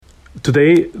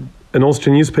Today, an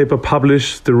Austrian newspaper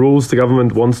published the rules the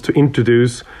government wants to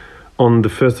introduce on the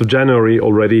 1st of January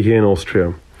already here in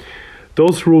Austria.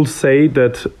 Those rules say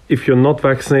that if you're not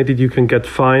vaccinated, you can get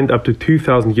fined up to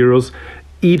 2,000 euros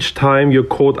each time you're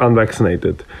caught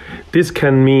unvaccinated. This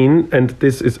can mean, and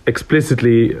this is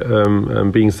explicitly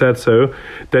being said so,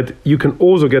 that you can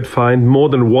also get fined more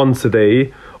than once a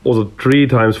day, also 3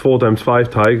 times, 4 times, 5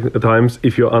 times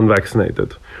if you're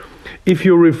unvaccinated. If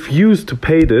you refuse to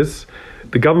pay this,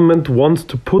 the government wants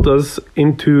to put us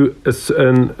into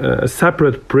a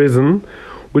separate prison,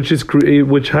 which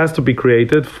has to be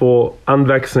created for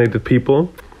unvaccinated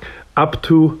people up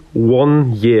to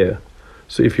 1 year.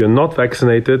 So if you're not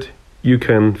vaccinated, you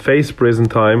can face prison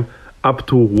time up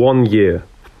to 1 year.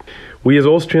 We as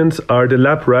Austrians are the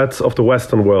lab rats of the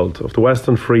Western world, of the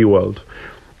Western free world.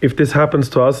 If this happens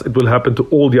to us, it will happen to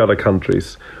all the other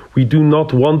countries. We do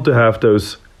not want to have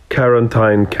those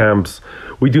quarantine camps.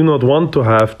 We do not want to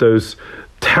have those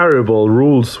terrible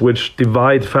rules which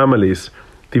divide families,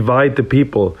 divide the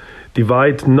people,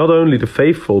 divide not only the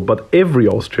faithful, but every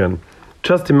Austrian.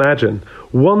 Just imagine,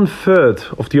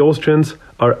 1/3 of the Austrians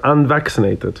are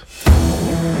unvaccinated.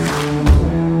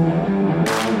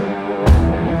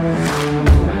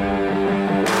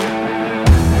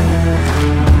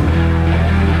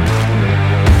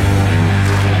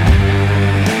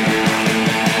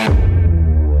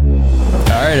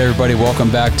 Everybody,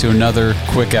 welcome back to another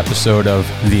quick episode of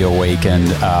The Awakened.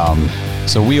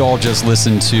 So we all just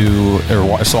listened to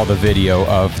or saw the video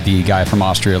of the guy from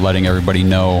Austria letting everybody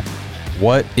know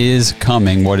what is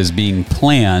coming, what is being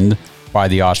planned by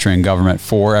the Austrian government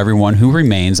for everyone who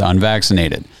remains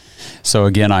unvaccinated. So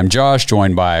again, I'm Josh,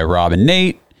 joined by Rob and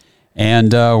Nate,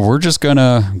 and we're just going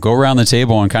to go around the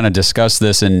table and kind of discuss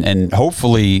this and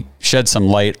hopefully shed some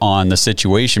light on the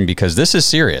situation, because this is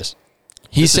serious.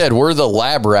 He said, we're the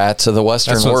lab rats of the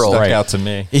Western world. That's what stuck out to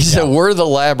me. He said, we're the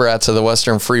lab rats of the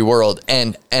Western free world.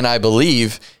 And I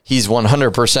believe he's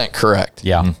 100% correct.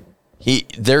 Yeah.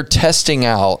 They're testing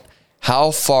out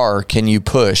how far can you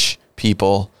push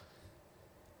people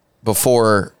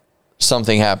before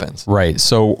something happens. Right.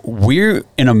 So we're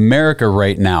in America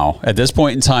right now. At this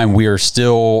point in time, we are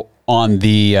still on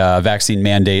the vaccine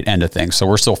mandate end of things. So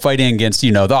we're still fighting against,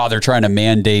 they're trying to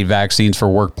mandate vaccines for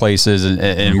workplaces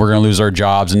and we're going to lose our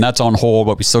jobs, and that's on hold,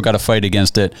 but we still got to fight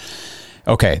against it.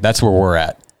 Okay, that's where we're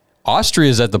at. Austria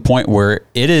is at the point where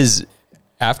it is,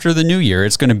 after the new year,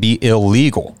 it's going to be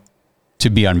illegal to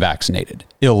be unvaccinated.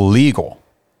 Illegal.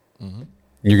 Mm-hmm.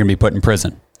 You're going to be put in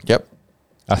prison. Yep.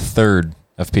 1/3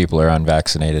 of people are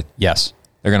unvaccinated. Yes.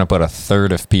 They're going to put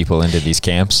 1/3 of people into these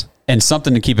camps. And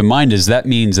something to keep in mind is that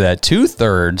means that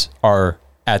 2/3 are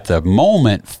at the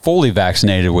moment fully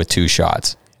vaccinated with 2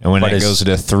 shots. And when it goes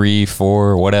to 3,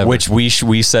 4, whatever. Which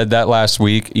we said that last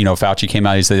week. Fauci came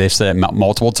out, they've said it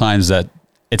multiple times that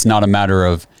it's not a matter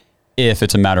of if,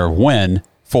 it's a matter of when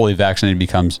fully vaccinated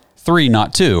becomes 3,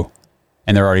 not 2.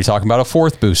 And they're already talking about a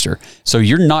 4th booster. So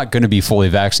you're not going to be fully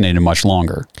vaccinated much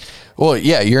longer. Well,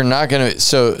 yeah, you're not going to.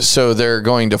 So they're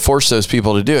going to force those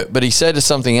people to do it. But he said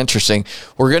something interesting.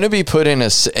 We're going to be put in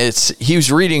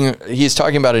he's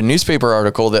talking about a newspaper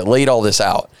article that laid all this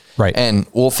out. Right. And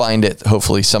we'll find it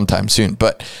hopefully sometime soon.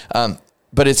 But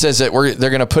it says that they're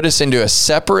going to put us into a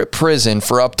separate prison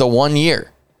for up to 1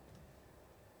 year.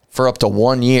 For up to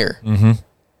 1 year. Mm-hmm.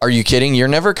 Are you kidding? You're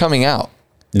never coming out.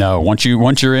 No, once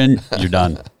you're in, you're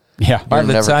done. Yeah. By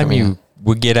the time you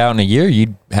would get out in a year,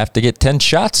 you'd have to get 10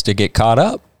 shots to get caught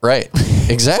up. Right.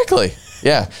 Exactly.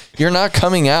 Yeah. You're not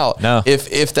coming out. No.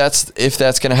 If that's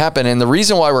going to happen. And the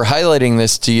reason why we're highlighting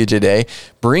this to you today,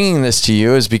 bringing this to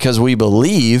you, is because we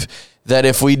believe that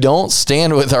if we don't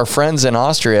stand with our friends in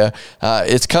Austria,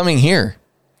 it's coming here.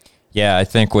 Yeah. I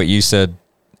think what you said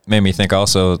made me think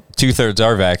also 2/3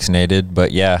 are vaccinated,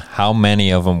 but yeah, how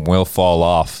many of them will fall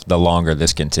off the longer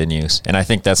this continues? And I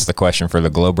think that's the question for the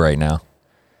globe right now.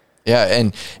 Yeah,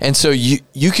 and so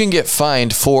you can get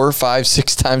fined 4, 5,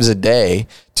 6 times a day,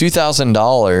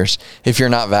 $2,000 if you're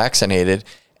not vaccinated,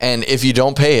 and if you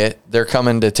don't pay it, they're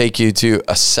coming to take you to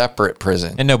a separate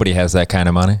prison. And nobody has that kind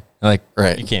of money. Like,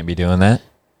 right. You can't be doing that.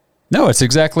 No, it's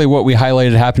exactly what we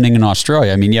highlighted happening in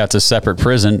Australia. I mean, yeah, it's a separate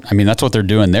prison. I mean, that's what they're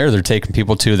doing there. They're taking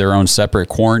people to their own separate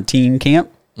quarantine camp.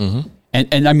 Mm-hmm.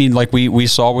 And I mean, like we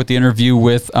saw with the interview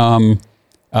with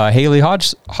Haley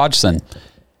Hodgson,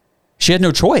 she had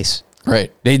no choice. Right.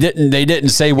 They didn't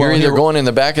say, well, you're either going in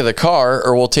the back of the car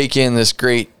or we'll take you in this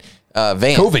great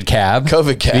van. COVID cab.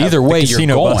 Either way, you're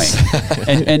going.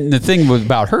 and the thing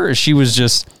about her is she was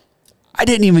just, I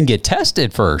didn't even get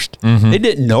tested first. Mm-hmm. They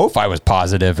didn't know if I was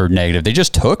positive or negative. They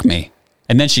just took me.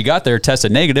 And then she got there,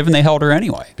 tested negative, and they held her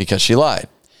anyway. Because she lied.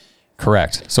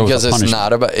 Correct. So because it's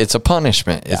not about, it's a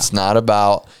punishment. Yeah. It's not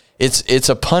about, it's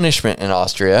a punishment in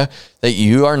Austria that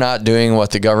you are not doing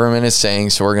what the government is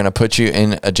saying. So we're going to put you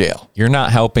in a jail. You're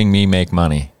not helping me make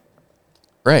money.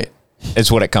 Right.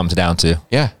 It's what it comes down to.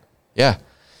 Yeah. Yeah.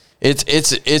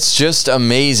 It's just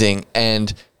amazing.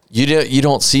 And you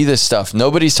don't see this stuff.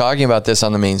 Nobody's talking about this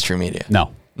on the mainstream media.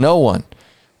 No one.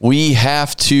 We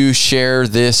have to share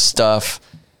this stuff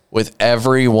with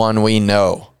everyone we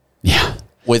know. Yeah.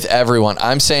 With everyone.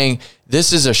 I'm saying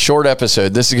this is a short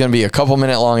episode. This is going to be a couple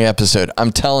minute long episode.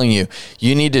 I'm telling you,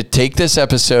 you need to take this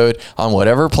episode on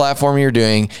whatever platform you're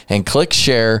doing and click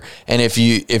share. And if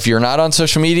you're not on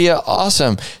social media,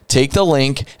 awesome. Take the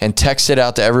link and text it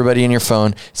out to everybody in your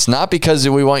phone. It's not because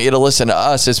we want you to listen to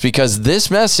us. It's because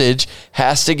this message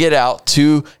has to get out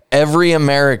to every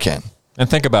American. And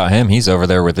think about him. He's over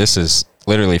there where this is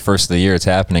literally first of the year it's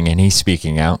happening, and he's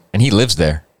speaking out, and he lives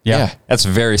there. Yeah. That's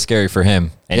very scary for him.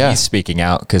 And he's speaking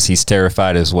out because he's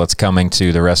terrified as what's coming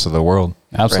to the rest of the world.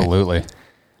 Absolutely. Right.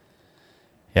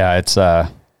 Yeah,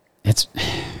 it's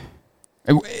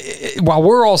while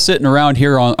we're all sitting around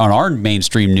here on our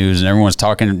mainstream news and everyone's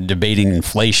debating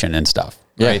inflation and stuff,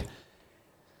 right?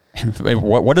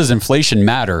 What does inflation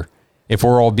matter if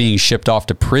we're all being shipped off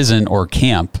to prison or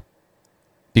camp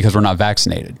because we're not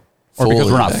vaccinated or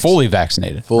because we're not fully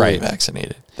vaccinated? Fully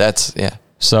vaccinated. That's,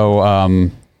 So,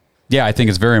 yeah, I think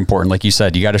it's very important. Like you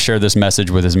said, you got to share this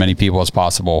message with as many people as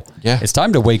possible. Yeah. It's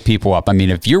time to wake people up. I mean,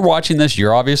 if you're watching this,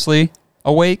 you're obviously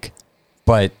awake,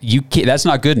 but you can't, that's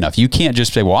not good enough. You can't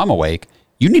just say, well, I'm awake.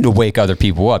 You need to wake other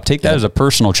people up. Take that as a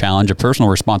personal challenge, a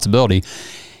personal responsibility.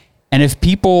 And if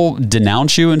people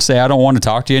denounce you and say, I don't want to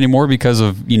talk to you anymore because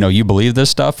of, you believe this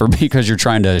stuff or because you're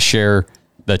trying to share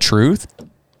the truth,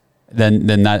 then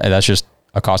that's just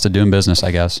a cost of doing business,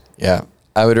 I guess. Yeah.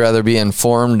 I would rather be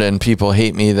informed and people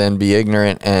hate me than be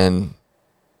ignorant and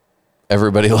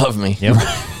everybody love me. Yep.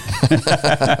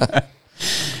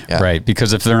 Right.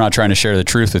 Because if they're not trying to share the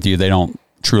truth with you, they don't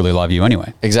truly love you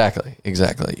anyway. Exactly.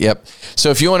 Yep. So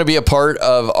if you want to be a part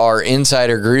of our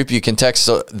insider group, you can text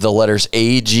the letters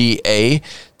AGA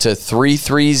to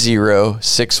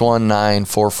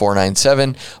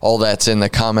 330-619-4497. All that's in the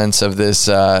comments of this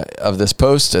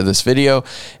post, of this video.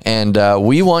 And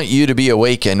we want you to be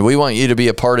awakened. We want you to be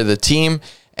a part of the team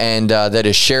and that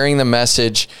is sharing the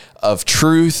message of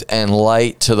truth and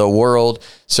light to the world.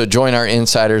 So join our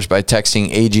insiders by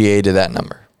texting AGA to that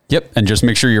number. Yep. And just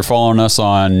make sure you're following us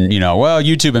on,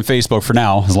 YouTube and Facebook for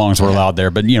now, as long as we're allowed there.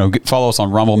 But, follow us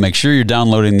on Rumble. Make sure you're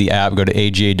downloading the app. Go to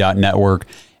aga.network.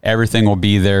 Everything will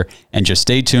be there. And just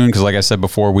stay tuned because, like I said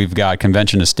before, we've got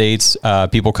Convention of States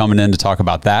people coming in to talk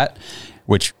about that,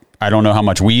 which I don't know how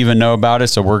much we even know about it.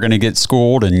 So we're going to get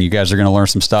schooled and you guys are going to learn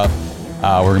some stuff.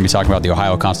 We're going to be talking about the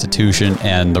Ohio Constitution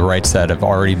and the rights that have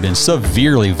already been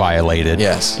severely violated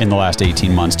in the last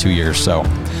 18 months, 2 years. So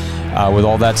with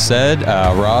all that said,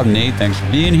 Rob, Nate, thanks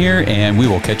for being here, and we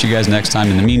will catch you guys next time.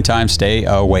 In the meantime, stay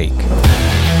awake.